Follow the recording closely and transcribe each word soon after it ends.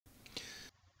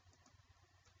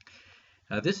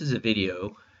This is a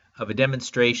video of a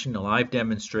live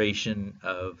demonstration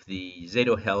of the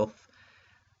Zato Health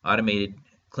Automated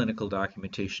Clinical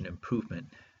Documentation Improvement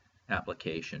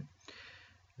application.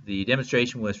 The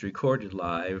demonstration was recorded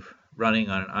live running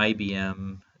on an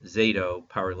IBM Zato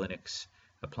Power Linux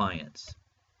appliance.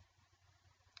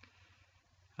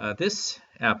 This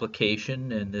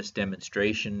application and this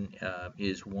demonstration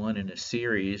is one in a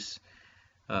series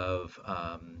of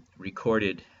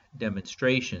recorded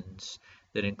demonstrations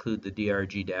that include the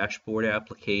DRG dashboard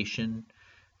application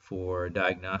for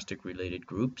diagnostic related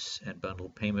groups and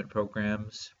bundled payment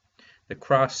programs, the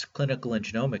cross-clinical and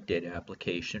genomic data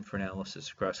application for analysis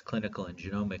across clinical and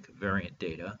genomic variant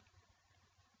data,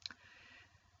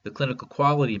 the clinical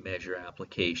quality measure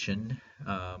application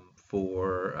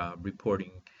for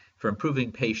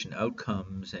improving patient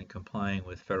outcomes and complying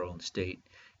with federal and state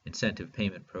incentive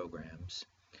payment programs,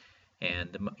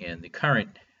 and the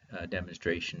current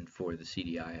demonstration for the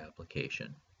CDI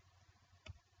application.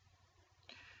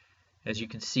 As you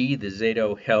can see, the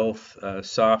Zato Health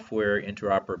Software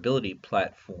Interoperability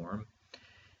Platform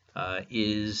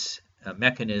is a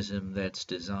mechanism that's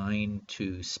designed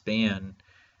to span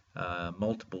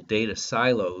multiple data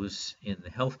silos in the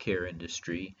healthcare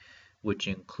industry, which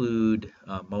include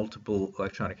multiple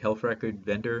electronic health record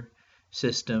vendor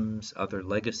systems, other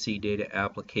legacy data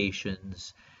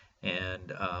applications,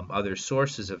 and other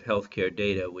sources of healthcare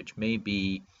data which may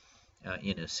be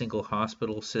in a single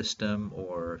hospital system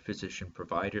or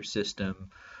physician-provider system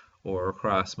or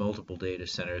across multiple data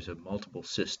centers of multiple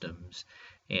systems,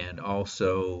 and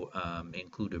also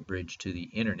include a bridge to the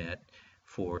internet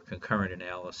for concurrent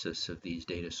analysis of these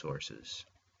data sources.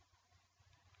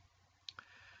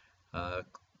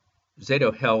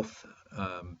 Zato Health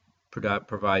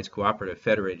provides cooperative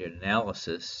federated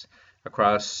analysis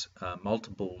across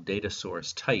multiple data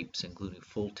source types, including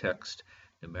full text,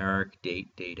 numeric,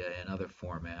 date data, and other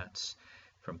formats,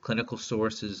 from clinical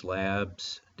sources,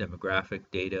 labs, demographic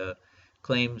data,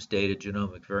 claims data,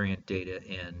 genomic variant data,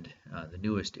 and the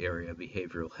newest area,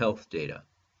 behavioral health data.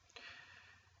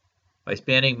 By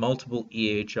spanning multiple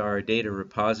EHR data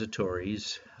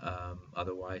repositories,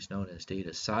 otherwise known as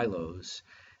data silos,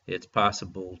 it's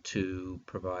possible to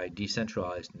provide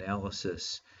decentralized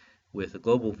analysis with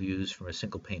global views from a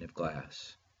single pane of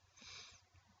glass.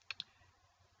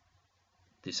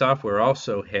 The software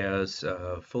also has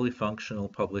fully functional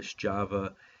published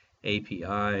Java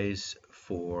APIs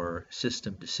for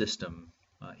system-to-system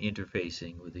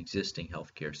interfacing with existing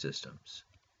healthcare systems.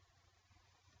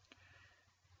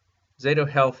 Zato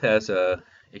Health has an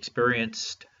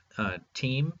experienced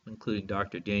team, including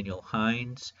Dr. Daniel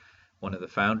Hines, one of the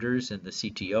founders and the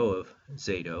CTO of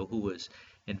Zato, who was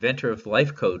inventor of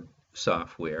LifeCode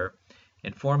software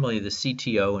and formerly the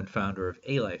CTO and founder of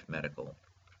A-Life Medical.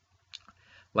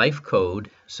 LifeCode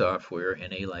software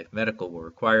and A-Life Medical were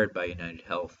acquired by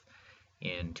UnitedHealth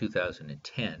in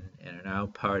 2010 and are now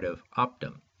part of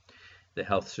Optum, the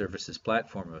health services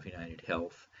platform of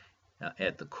UnitedHealth,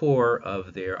 at the core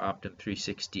of their Optum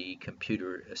 360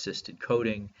 computer-assisted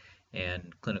coding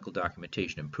and clinical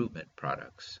documentation improvement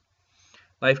products.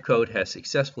 LifeCode has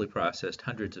successfully processed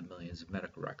hundreds of millions of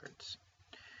medical records.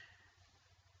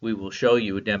 We will show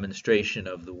you a demonstration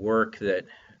of the work that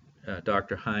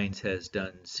Dr. Hines has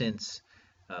done since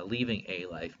leaving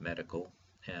A-Life Medical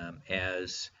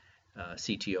as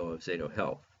CTO of Zato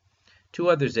Health. Two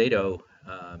other Zato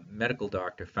medical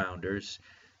doctor founders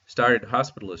started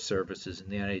hospitalist services in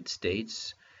the United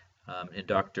States, and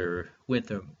Dr.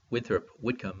 Winthrop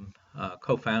Whitcomb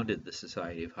co-founded the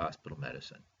Society of Hospital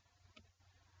Medicine.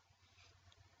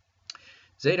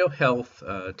 Zato Health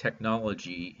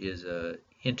technology is an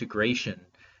integration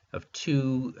of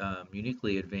two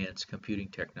uniquely advanced computing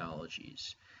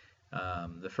technologies.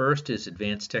 The first is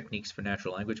advanced techniques for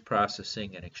natural language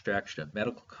processing and extraction of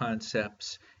medical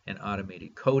concepts and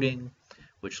automated coding,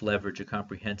 which leverage a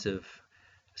comprehensive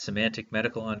semantic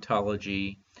medical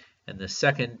ontology. And the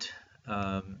second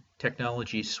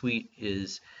technology suite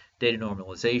is data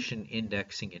normalization,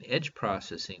 indexing, and edge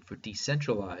processing for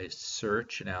decentralized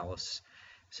search, analysis,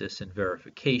 and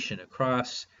verification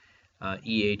across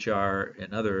EHR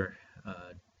and other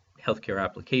healthcare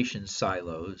application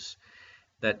silos.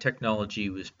 That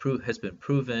technology has been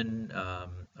proven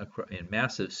in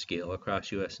massive scale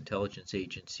across U.S. intelligence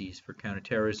agencies for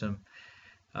counterterrorism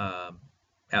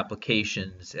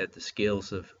applications at the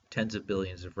scales of tens of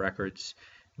billions of records,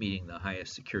 meeting the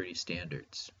highest security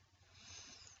standards.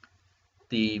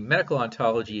 The medical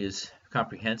ontology is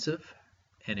comprehensive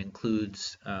and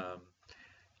includes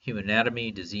human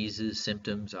anatomy, diseases,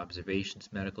 symptoms, observations,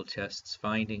 medical tests,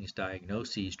 findings,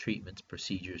 diagnoses, treatments,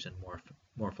 procedures, and more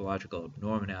morphological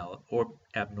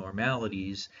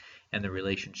abnormalities and the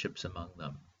relationships among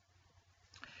them.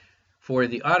 For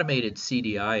the automated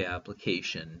CDI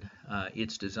application,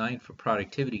 it's designed for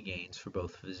productivity gains for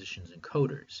both physicians and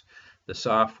coders. The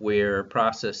software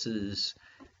processes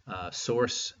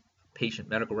source patient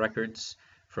medical records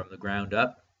from the ground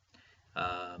up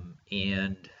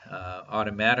and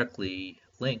automatically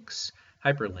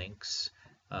hyperlinks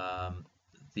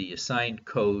the assigned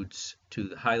codes to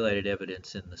the highlighted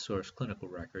evidence in the source clinical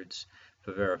records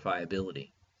for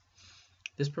verifiability.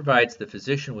 This provides the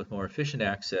physician with more efficient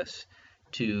access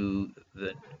to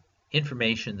the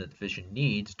information that the physician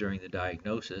needs during the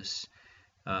diagnosis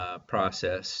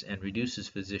process and reduces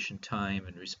physician time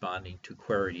in responding to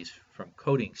queries from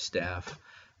coding staff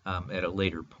at a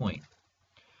later point.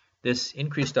 This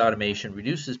increased automation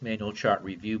reduces manual chart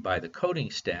review by the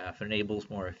coding staff and enables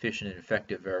more efficient and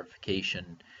effective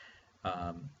verification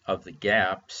of the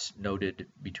gaps noted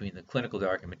between the clinical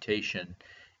documentation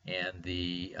and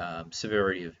the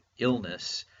severity of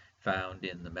illness found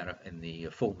in the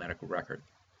full medical record.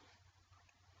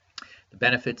 The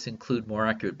benefits include more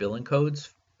accurate billing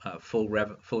codes,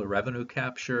 fuller revenue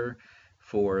capture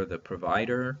for the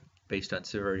provider based on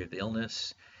severity of the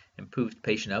illness, improved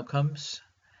patient outcomes,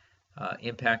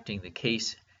 impacting the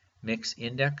case mix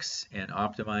index and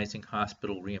optimizing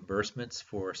hospital reimbursements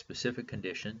for specific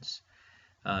conditions,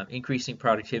 increasing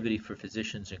productivity for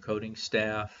physicians and coding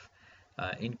staff,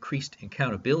 increased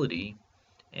accountability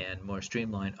and more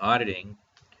streamlined auditing,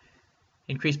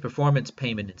 increased performance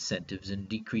payment incentives, and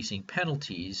decreasing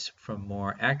penalties from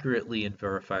more accurately and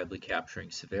verifiably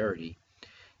capturing severity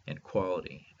and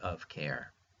quality of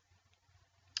care.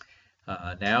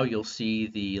 Now you'll see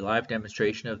the live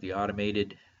demonstration of the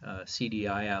automated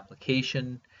CDI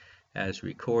application as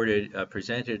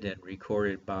presented and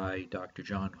recorded by Dr.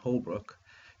 John Holbrook.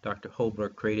 Dr.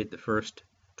 Holbrook created the first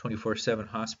 24/7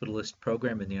 hospitalist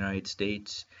program in the United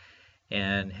States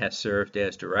and has served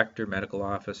as director, medical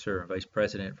officer, and vice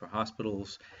president for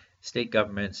hospitals, state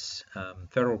governments,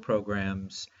 federal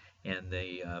programs, and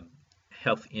the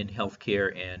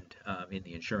healthcare and in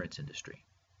the insurance industry.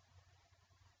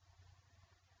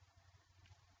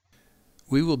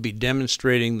 We will be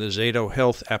demonstrating the Zato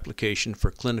Health application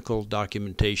for clinical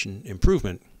documentation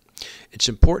improvement. It's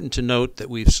important to note that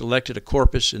we've selected a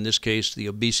corpus, in this case the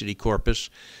obesity corpus,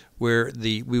 where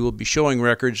we will be showing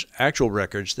records, actual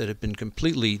records, that have been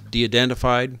completely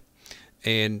de-identified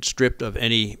and stripped of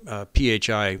any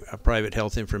PHI, private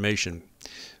health information.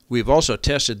 We've also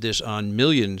tested this on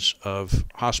millions of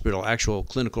hospital actual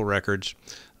clinical records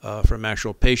from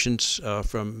actual patients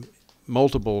from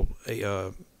multiple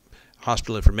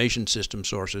hospital information system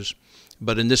sources,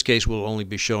 but in this case we'll only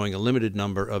be showing a limited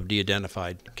number of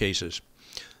de-identified cases.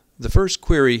 The first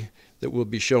query that we'll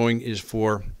be showing is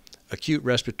for acute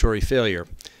respiratory failure.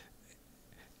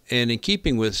 And in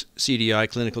keeping with CDI,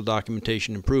 clinical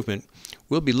documentation improvement,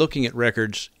 we'll be looking at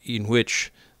records in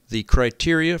which the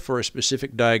criteria for a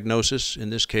specific diagnosis, in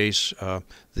this case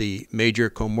the major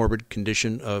comorbid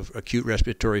condition of acute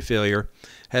respiratory failure,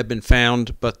 have been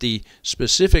found, but the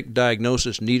specific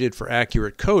diagnosis needed for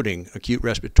accurate coding acute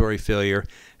respiratory failure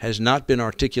has not been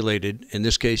articulated, in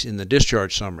this case in the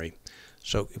discharge summary.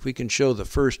 So if we can show the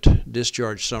first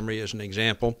discharge summary as an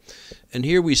example, and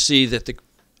here we see that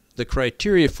the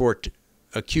criteria for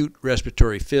acute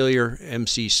respiratory failure,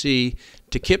 MCC,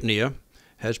 tachypnea,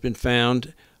 has been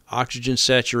found, oxygen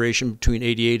saturation between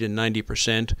 88 and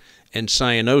 90%, and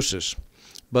cyanosis.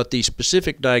 But the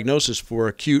specific diagnosis for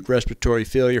acute respiratory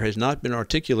failure has not been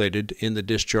articulated in the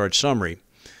discharge summary.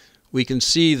 We can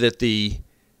see that the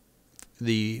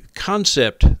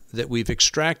concept that we've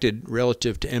extracted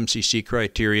relative to MCC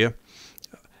criteria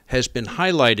has been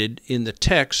highlighted in the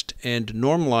text and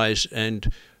normalized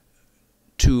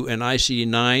to an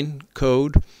ICD-9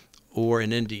 code or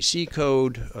an NDC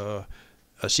code,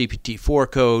 a CPT-4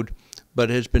 code,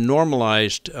 but has been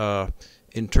normalized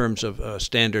in terms of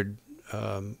standard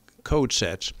code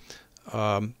sets.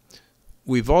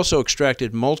 We've also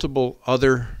extracted multiple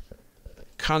other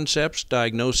concepts,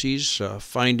 diagnoses,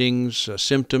 findings,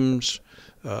 symptoms,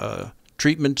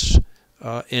 treatments,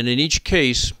 and in each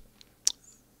case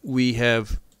we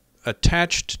have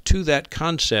attached to that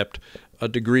concept a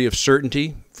degree of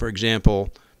certainty, for example,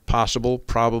 possible,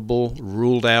 probable,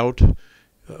 ruled out,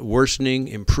 worsening,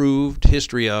 improved,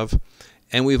 history of,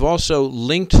 and we've also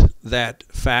linked that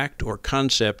fact or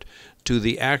concept to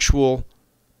the actual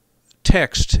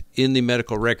text in the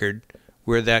medical record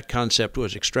where that concept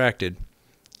was extracted.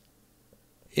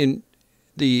 In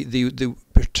the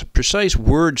precise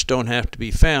words don't have to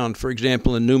be found. For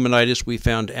example, in pneumonitis, we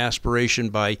found aspiration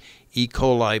by E.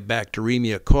 coli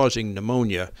bacteremia causing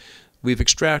pneumonia. We've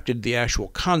extracted the actual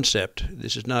concept.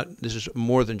 This is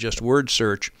more than just word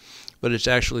search, but it's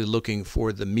actually looking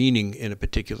for the meaning in a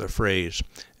particular phrase,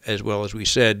 as well as we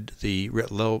said, the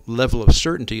level of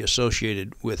certainty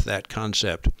associated with that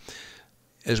concept.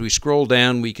 As we scroll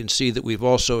down, we can see that we've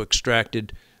also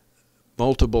extracted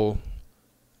multiple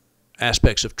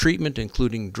aspects of treatment,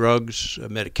 including drugs,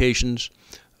 medications,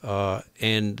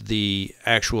 and the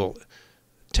actual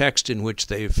text in which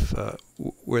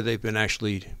where they've been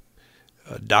actually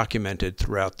documented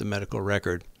throughout the medical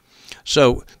record.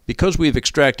 So, because we've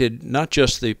extracted not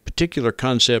just the particular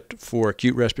concept for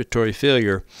acute respiratory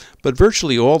failure, but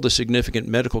virtually all the significant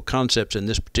medical concepts in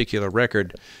this particular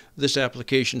record, this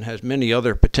application has many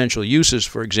other potential uses.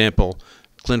 For example,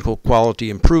 clinical quality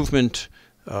improvement,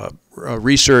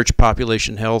 research,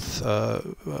 population health,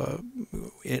 and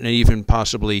even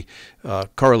possibly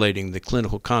correlating the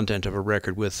clinical content of a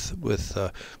record with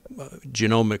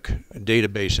genomic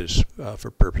databases for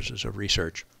purposes of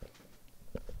research.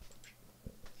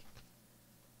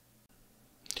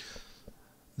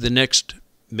 The next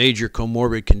major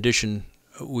comorbid condition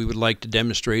we would like to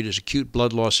demonstrate is acute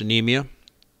blood loss anemia.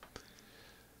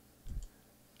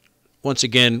 Once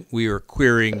again, we are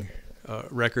querying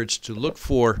records to look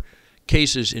for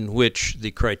cases in which the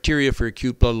criteria for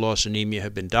acute blood loss anemia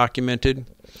have been documented,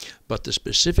 but the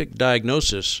specific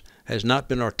diagnosis has not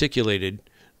been articulated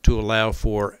to allow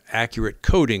for accurate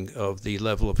coding of the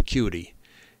level of acuity.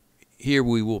 Here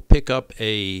we will pick up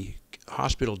a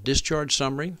hospital discharge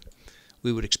summary.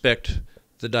 We would expect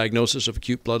the diagnosis of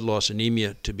acute blood loss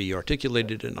anemia to be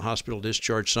articulated in a hospital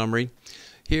discharge summary.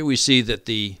 Here we see that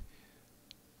the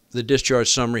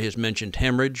discharge summary has mentioned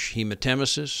hemorrhage,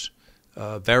 hematemesis,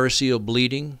 variceal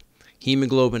bleeding,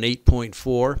 hemoglobin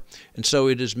 8.4, and so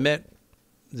it has met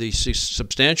the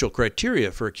substantial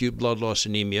criteria for acute blood loss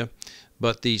anemia,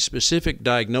 but the specific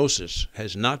diagnosis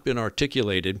has not been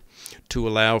articulated to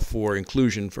allow for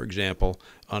inclusion, for example,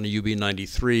 on a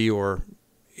UB93 or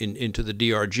into the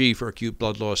DRG for acute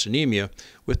blood loss anemia,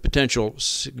 with potential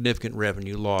significant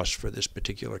revenue loss for this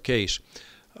particular case.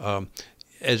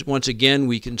 As once again,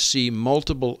 we can see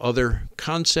multiple other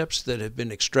concepts that have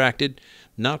been extracted,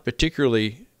 not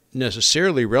particularly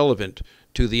necessarily relevant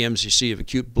to the MCC of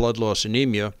acute blood loss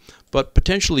anemia, but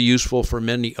potentially useful for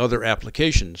many other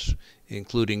applications,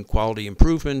 including quality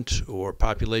improvement or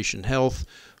population health,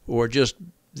 or just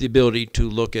the ability to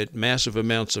look at massive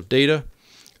amounts of data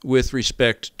with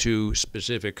respect to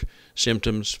specific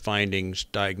symptoms, findings,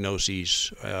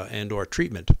 diagnoses, and or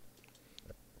treatment.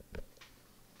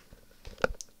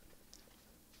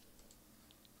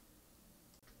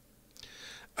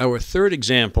 Our third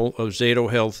example of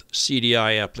Zato Health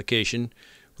CDI application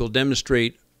will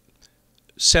demonstrate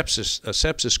a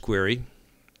sepsis query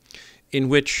in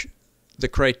which the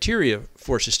criteria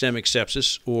for systemic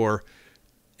sepsis, or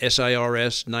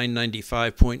SIRS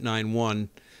 995.91,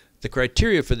 the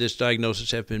criteria for this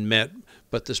diagnosis have been met,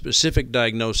 but the specific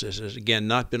diagnosis has again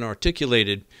not been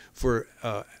articulated for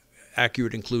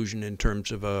accurate inclusion in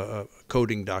terms of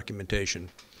coding documentation.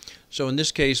 So in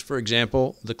this case, for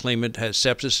example, the claimant has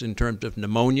sepsis in terms of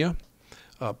pneumonia,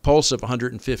 pulse of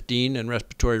 115, and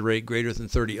respiratory rate greater than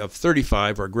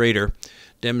 35 or greater,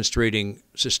 demonstrating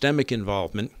systemic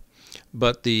involvement,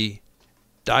 but the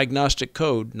diagnostic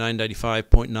code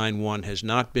 995.91 has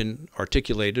not been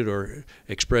articulated or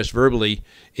expressed verbally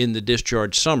in the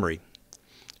discharge summary.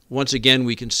 Once again,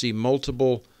 we can see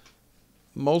multiple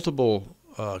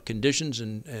conditions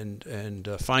and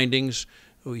findings.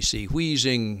 We see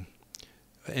wheezing,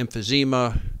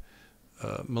 emphysema,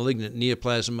 malignant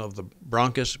neoplasm of the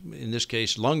bronchus, in this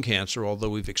case lung cancer, although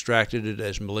we've extracted it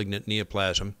as malignant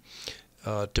neoplasm,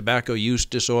 tobacco use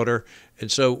disorder,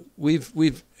 and so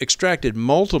we've extracted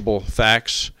multiple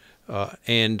facts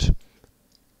and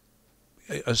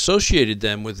associated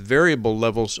them with variable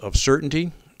levels of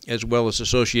certainty, as well as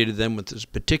associated them with this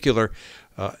particular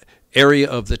area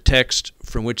of the text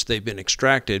from which they've been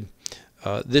extracted.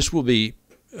 This will be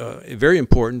very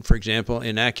important, for example,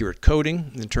 in accurate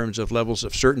coding in terms of levels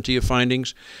of certainty of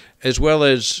findings, as well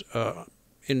as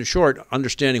in short,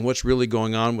 understanding what's really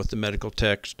going on with the medical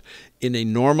text in a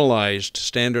normalized,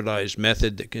 standardized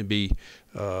method that can be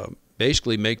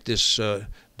basically make this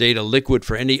data liquid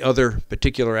for any other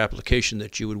particular application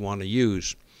that you would want to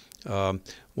use.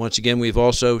 Once again, we've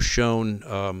also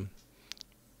shown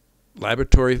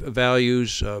laboratory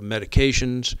values,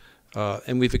 medications,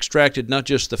 and we've extracted not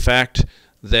just the fact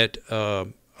that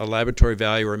a laboratory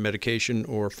value or a medication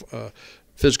or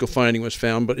physical finding was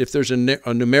found, but if there's a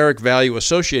numeric value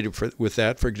associated with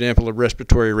that, for example, a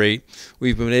respiratory rate,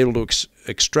 we've been able to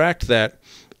extract that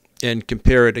and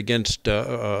compare it against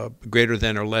greater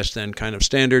than or less than kind of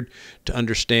standard to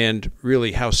understand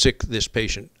really how sick this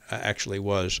patient actually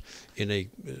was in a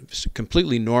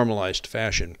completely normalized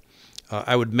fashion.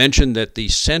 I would mention that the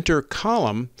center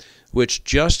column, which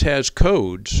just has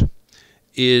codes,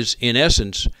 is in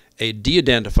essence a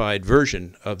de-identified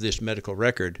version of this medical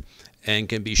record and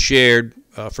can be shared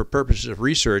for purposes of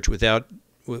research without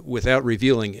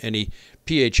revealing any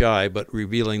PHI, but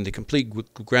revealing the complete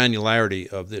granularity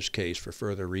of this case for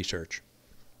further research.